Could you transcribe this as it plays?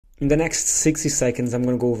In the next 60 seconds, I'm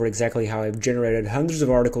going to go over exactly how I've generated hundreds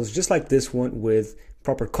of articles just like this one with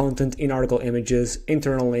proper content, in-article images,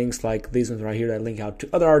 internal links like these ones right here that link out to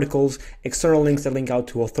other articles, external links that link out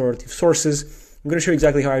to authoritative sources. I'm going to show you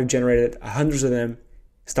exactly how I've generated hundreds of them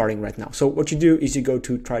starting right now. So what you do is you go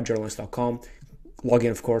to tryjournalist.com, log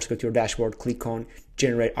in, of course, go to your dashboard, click on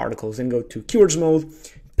generate articles, then go to keywords mode,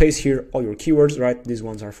 paste here all your keywords, right? These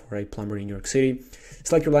ones are for a plumber in New York City.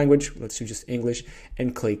 Select your language, let's do just English,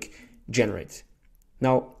 and click generate.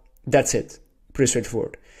 Now, that's it. Pretty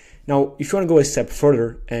straightforward. Now, if you want to go a step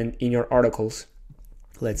further and in your articles,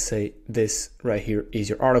 let's say this right here is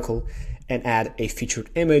your article, and add a featured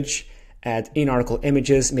image, add in-article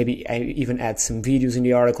images, maybe even add some videos in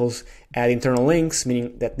the articles, add internal links,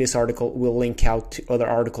 meaning that this article will link out to other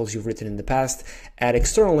articles you've written in the past, add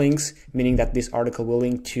external links, meaning that this article will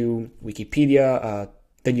link to Wikipedia,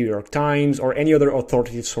 the New York Times, or any other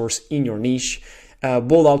authoritative source in your niche.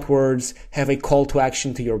 Bold out words, have a call to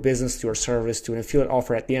action to your business, to your service, to an affiliate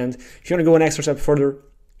offer at the end. If you want to go an extra step further,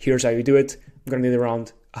 here's how you do it. I'm going to need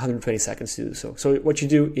around 120 seconds to do so. So what you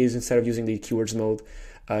do is, instead of using the keywords mode,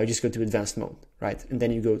 you just go to advanced mode, right? And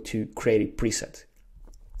then you go to create a preset.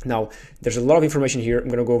 Now, there's a lot of information here. I'm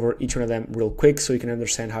going to go over each one of them real quick so you can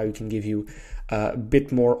understand how you can give you a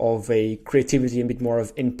bit more of a creativity and a bit more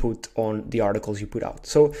of input on the articles you put out.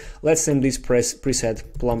 So let's name this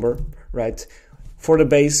preset plumber, right? For the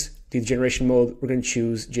base, the generation mode, we're going to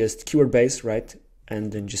choose just keyword base, right?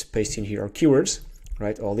 And then just paste in here our keywords,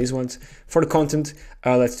 right? All these ones. For the content,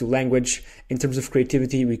 let's do language. In terms of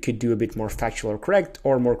creativity, we could do a bit more factual or correct,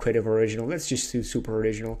 or more creative or original. Let's just do super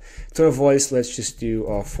original. Tone of voice, let's just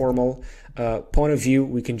do formal. Point of view,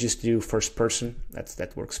 we can just do first person.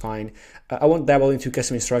 That works fine. I won't dabble into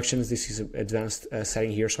custom instructions. This is an advanced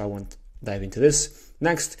setting here, so I won't dive into this.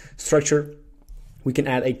 Next, structure. We can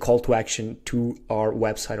add a call to action to our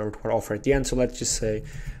website or to our offer at the end. So let's just say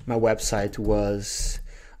my website was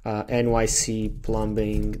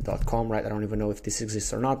nycplumbing.com, right? I don't even know if this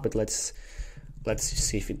exists or not, but let's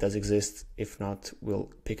see if it does exist. If not,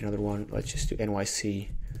 we'll pick another one. Let's just do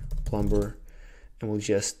NYC plumber, and we'll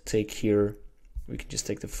just take here. We can just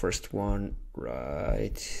take the first one,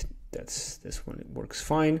 right? That's this one. It works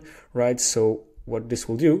fine, right? So what this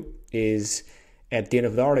will do is, at the end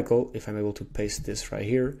of the article, if I'm able to paste this right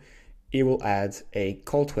here, it will add a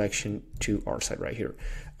call to action to our site right here.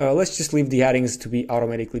 Let's just leave the headings to be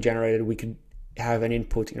automatically generated. We could have an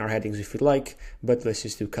input in our headings if we'd like, but let's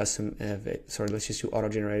just do let's just do auto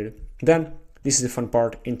generated. Then this is the fun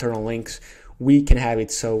part, internal links. We can have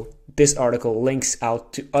it so this article links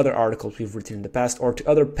out to other articles we've written in the past or to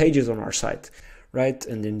other pages on our site, right?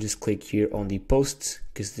 And then just click here on the posts,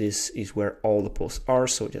 because this is where all the posts are.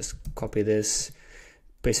 So just copy this,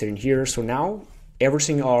 paste it in here. So now every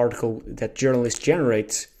single article that journalist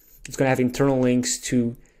generates, it's going to have internal links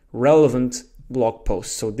to relevant blog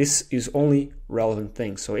posts. So this is only relevant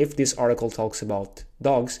things. So if this article talks about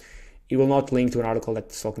dogs, it will not link to an article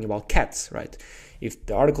that's talking about cats, right? If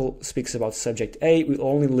the article speaks about subject A, we'll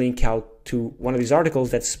only link out to one of these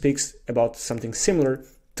articles that speaks about something similar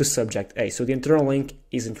to subject A. So the internal link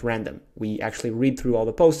isn't random. We actually read through all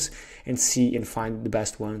the posts and see and find the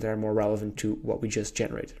best ones that are more relevant to what we just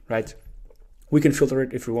generated, right? We can filter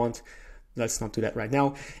it if we want. Let's not do that right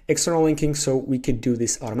now. External linking, so we could do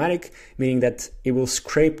this automatic, meaning that it will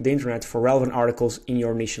scrape the internet for relevant articles in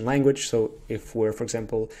your niche and language. So if we're, for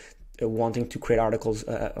example, wanting to create articles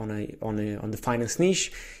on the finance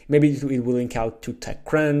niche, maybe it will link out to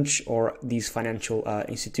TechCrunch or these financial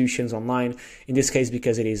institutions online. In this case,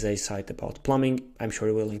 because it is a site about plumbing, I'm sure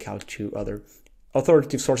it will link out to other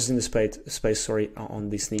authoritative sources in the space on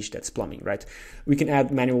this niche that's plumbing, right? We can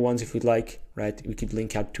add manual ones if we'd like, right? We could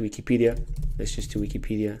link out to Wikipedia. Let's just do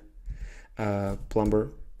Wikipedia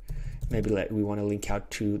plumber. Maybe we want to link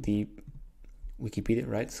out to the Wikipedia,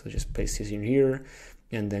 right? So just paste this in here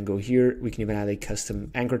and then go here. We can even add a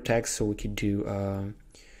custom anchor text. So we could do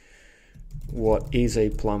what is a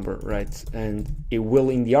plumber, right? And it will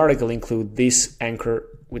in the article include this anchor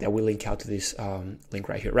that will link out to this link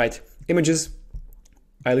right here, right? Images.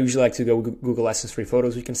 I usually like to go Google License Free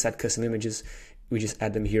Photos. We can set custom images. We just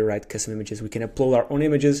add them here, right? Custom images. We can upload our own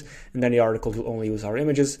images, and then the article will only use our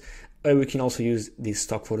images. We can also use these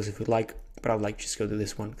stock photos if we'd like, but I'd like to just go to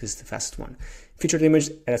this one because it's the fastest one. Featured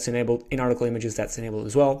image, that's enabled. In-article images, that's enabled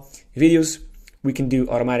as well. Videos, we can do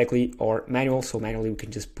automatically or manual. So manually, we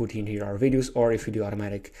can just put in here our videos, or if we do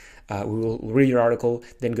automatic, we will read your article,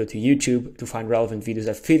 then go to YouTube to find relevant videos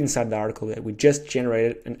that fit inside the article that we just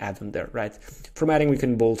generated and add them there, right? Formatting, we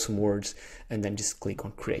can bold some words and then just click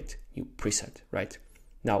on create new preset, right?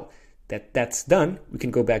 Now that that's done, we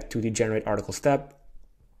can go back to the generate articles tab,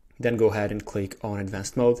 then go ahead and click on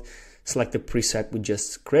advanced mode, select the preset we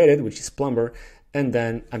just created, which is plumber. And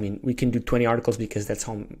then, I mean, we can do 20 articles because that's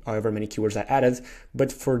however many keywords I added.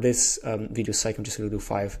 But for this video site, I'm just going to do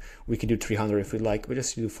 5. We could do 300 if we'd like, but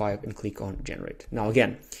just do 5 and click on generate. Now,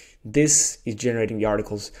 again, this is generating the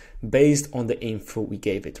articles based on the info we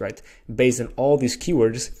gave it, right? Based on all these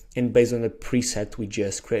keywords and based on the preset we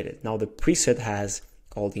just created. Now, the preset has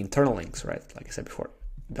all the internal links, right? Like I said before,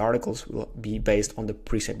 the articles will be based on the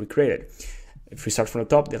preset we created. If we start from the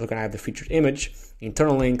top, they're going to have the featured image,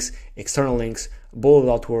 internal links, external links, bullet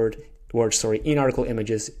out words, in-article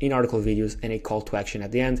images, in-article videos, and a call to action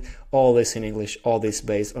at the end. All this in English, all this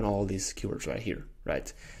based on all these keywords right here,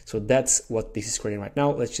 right? So that's what this is creating right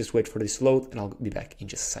now. Let's just wait for this to load, and I'll be back in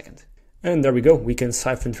just a second. And there we go. We can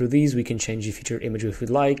siphon through these. We can change the featured image if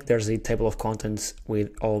we'd like. There's a table of contents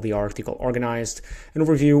with all the article organized. An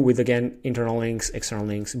overview with, again, internal links, external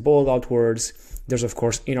links, bold out words. There's, of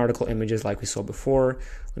course, in-article images like we saw before.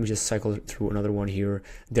 Let me just cycle through another one here.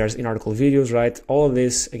 There's in-article videos, right? All of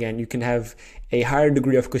this, again, you can have a higher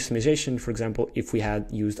degree of customization. For example, if we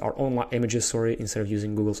had used our own images, instead of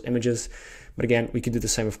using Google's images. But again, we could do the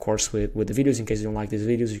same, of course, with the videos. In case you don't like these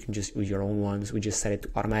videos, you can just use your own ones. We just set it to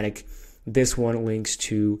automatic. This one links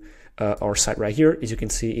to our site right here. As you can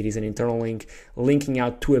see, it is an internal link linking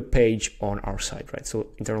out to a page on our site, right? So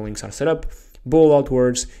internal links are set up, bold out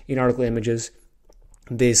words, in-article images.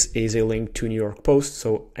 This is a link to New York Post,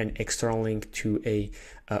 so an external link to a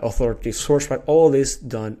authoritative source, right? All this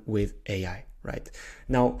done with AI, right?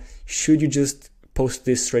 Now, should you just post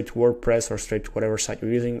this straight to WordPress or straight to whatever site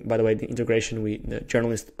you're using? By the way, the integration, the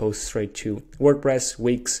journalist posts straight to WordPress,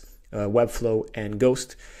 Wix, Webflow, and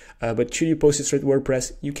Ghost. But should you post it straight to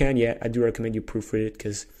WordPress? You can, yeah. I do recommend you proofread it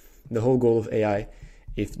because the whole goal of AI,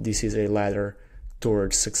 if this is a ladder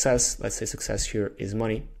towards success, let's say success here is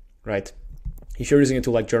money, right? If you're using a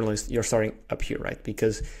tool like Journalist, you're starting up here, right?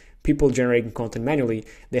 Because people generating content manually,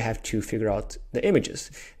 they have to figure out the images.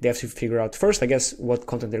 They have to figure out first, I guess, what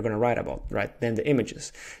content they're going to write about, right? Then the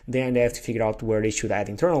images. Then they have to figure out where they should add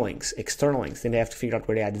internal links, external links. Then they have to figure out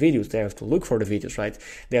where they add videos. They have to look for the videos, right?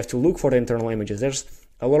 They have to look for the internal images. There's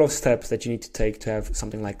a lot of steps that you need to take to have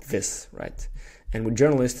something like this, right? And with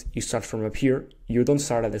Journalist, you start from up here. You don't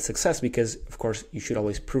start at the success because, of course, you should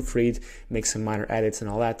always proofread, make some minor edits and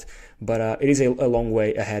all that. But it is a long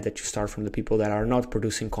way ahead that you start from the people that are not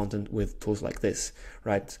producing content with tools like this,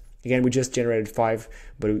 right? Again, we just generated 5,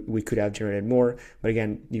 but we could have generated more. But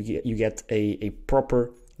again, you get a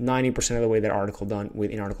proper 90% of the way that article done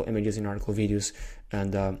with in-article images, in-article videos,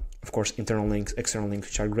 and of course, internal links, external links,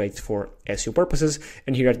 which are great for SEO purposes.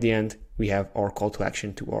 And here at the end, we have our call to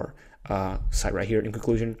action to our site right here. In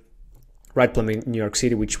conclusion, Right Plumbing New York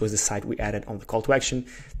City, which was the site we added on the call to action.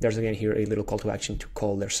 There's again here a little call to action to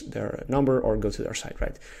call their number or go to their site,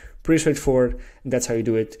 right? Pretty straightforward. That's how you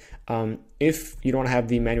do it. If you don't have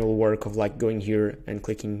the manual work of like going here and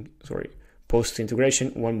clicking, post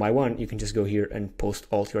integration one by one, you can just go here and post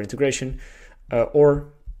all your integration.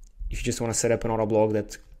 Or if you just want to set up an autoblog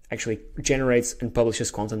that actually generates and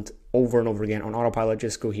publishes content over and over again on autopilot,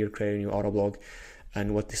 just go here, create a new autoblog.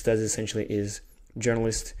 And what this does essentially is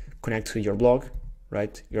Journalist connects with your blog,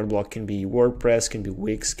 right? Your blog can be WordPress, can be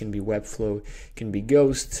Wix, can be Webflow, can be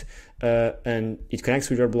Ghost, and it connects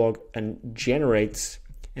with your blog and generates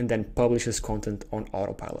and then publishes content on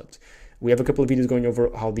autopilot. We have a couple of videos going over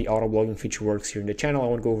how the autoblogging feature works here in the channel. I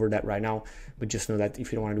won't go over that right now, but just know that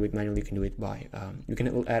if you don't want to do it manually, you can do it by, you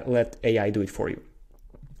can let AI do it for you.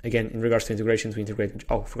 Again, in regards to integrations, we integrate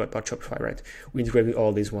with, I forgot about Shopify, right? We integrate with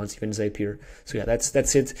all these ones, even Zapier. So yeah,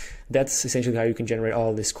 that's it. That's essentially how you can generate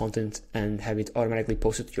all this content and have it automatically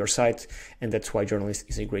posted to your site. And that's why Journalist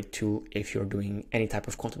is a great tool if you're doing any type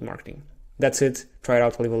of content marketing. That's it. Try it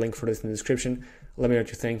out. I'll leave a link for this in the description. Let me know what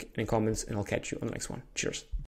you think in comments, and I'll catch you on the next one. Cheers.